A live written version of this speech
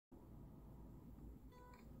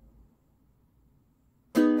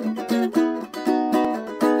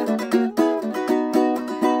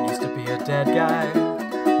bad guy.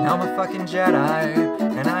 Now I'm a fucking Jedi,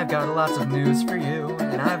 and I've got lots of news for you,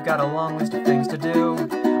 and I've got a long list of things to do.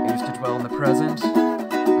 I used to dwell in the present,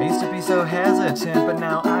 I used to be so hesitant, but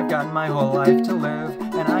now I've got my whole life to live,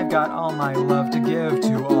 and I've got all my love to give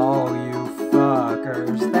to all you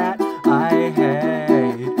fuckers that I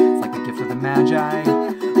hate. It's like the gift of the Magi,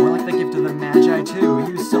 or like the gift of the Magi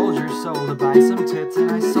too. You sold your soul to buy some tits, and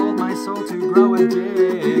I sold my soul to grow a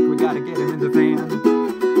dick. We gotta get him in the van,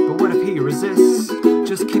 but what if he resists?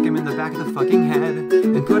 Just kick him in the back of the fucking head,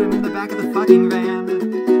 and put him in the back of the fucking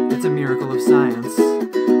van. It's a miracle of science,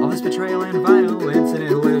 all this betrayal and violence, and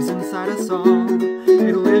it lives inside us all.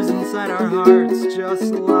 It lives inside our hearts,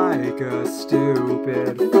 just like a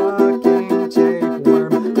stupid fucking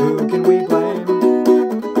tapeworm. Who can we blame?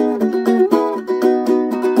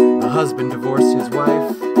 The husband divorced his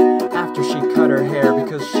wife after she cut her hair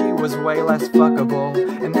because she was way less fuckable,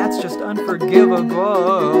 and that's just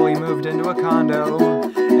unforgivable. He moved into a condo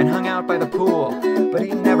and hung out by the pool, but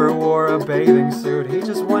he never wore a bathing suit. He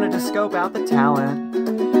just wanted to scope out the talent.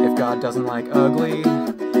 If God doesn't like ugly,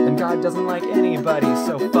 then God doesn't like anybody,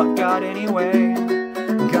 so fuck God anyway.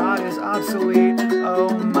 God is obsolete,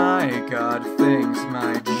 oh my God thinks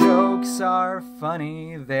my jokes are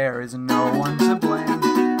funny. There is no one to blame.